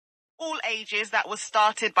all ages that was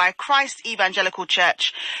started by Christ Evangelical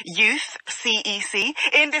Church Youth, CEC,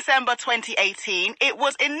 in December 2018. It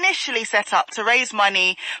was initially set up to raise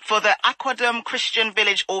money for the Aquadom Christian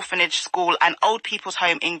Village Orphanage School and Old People's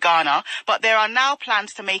Home in Ghana, but there are now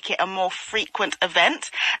plans to make it a more frequent event.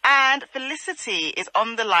 And Felicity is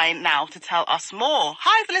on the line now to tell us more.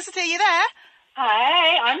 Hi, Felicity, are you there?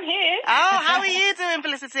 Hi, I'm here. Oh, how are you doing,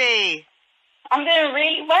 Felicity? I'm doing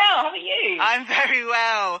really well. How are you? I'm very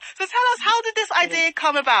well. So tell us, how did this idea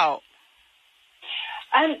come about?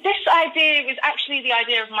 This idea was actually the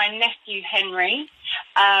idea of my nephew, Henry.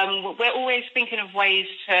 We're always thinking of ways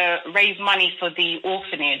to raise money for the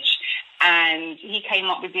orphanage. And he came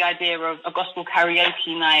up with the idea of a gospel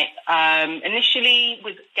karaoke night, initially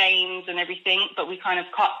with games and everything, but we kind of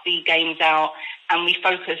cut the games out and we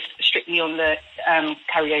focused strictly on the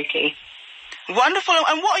karaoke. Wonderful.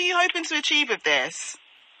 And what are you hoping to achieve with this?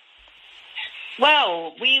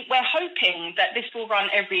 Well, we're hoping that this will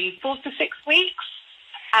run every 4 to 6 weeks,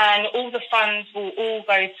 and all the funds will all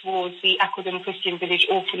go towards the Aquadom Christian Village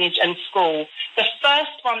Orphanage and School. The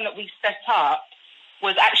first one that we set up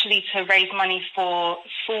was actually to raise money for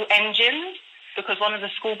school engines, because one of the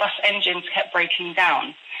school bus engines kept breaking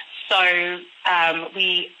down. So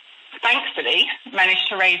we thankfully managed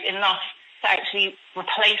to raise enough to actually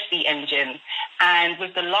replace the engine. And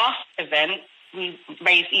with the last event, we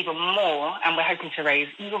raised even more, and we're hoping to raise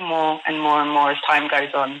even more and more and more as time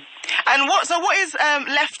goes on. And what is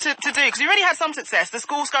left to do? Because you already had some success. The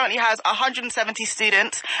school currently has 170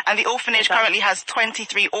 students, and the orphanage currently has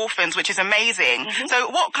 23 orphans, which is amazing. Mm-hmm. So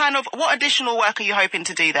what additional work are you hoping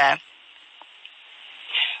to do there?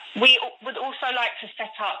 We would also like to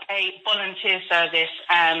set up a volunteer service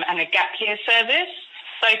and a gap year service.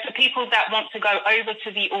 So for people that want to go over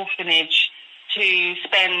to the orphanage to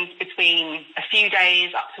spend between a few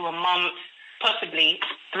days up to a month, possibly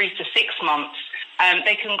 3 to 6 months,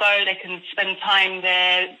 they can go, they can spend time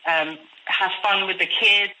there, have fun with the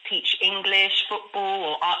kids, teach English, football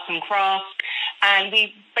or arts and crafts. And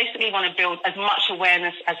we basically want to build as much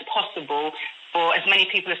awareness as possible for as many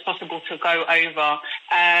people as possible to go over.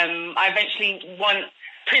 I eventually want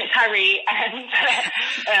Prince Harry and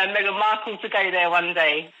Meghan Markle to go there one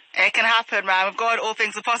day. It can happen, man. With God, all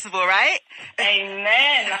things are possible, right?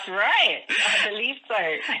 Amen. That's right. I believe so.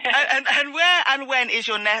 and where and when is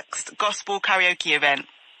your next gospel karaoke event?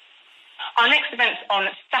 Our next event's on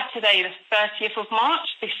Saturday, the 30th of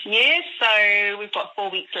March this year. So we've got 4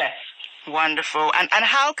 weeks left. Wonderful. And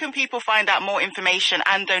how can people find out more information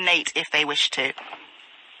and donate if they wish to?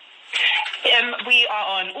 We are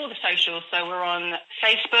on all the socials. So we're on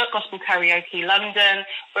Facebook, Gospel Karaoke London.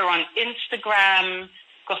 We're on Instagram,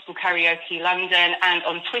 Gospel Karaoke London, and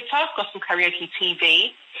on Twitter, Gospel Karaoke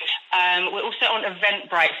TV. We're also on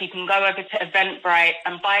Eventbrite, so you can go over to Eventbrite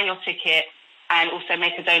and buy your ticket and also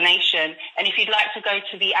make a donation. And if you'd like to go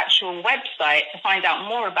to the actual website to find out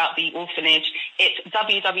more about the orphanage, it's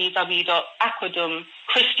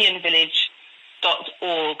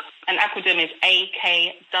www.aquadomchristianvillage.org. And Aquadom is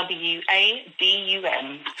AKWADUM.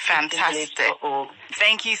 Fantastic.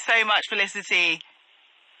 Thank you so much, Felicity.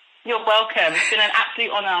 You're welcome. It's been an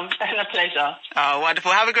absolute honour and a pleasure. Oh,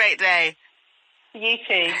 wonderful. Have a great day. You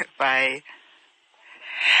too. Bye.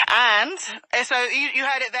 And so you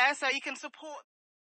heard it there, so you can support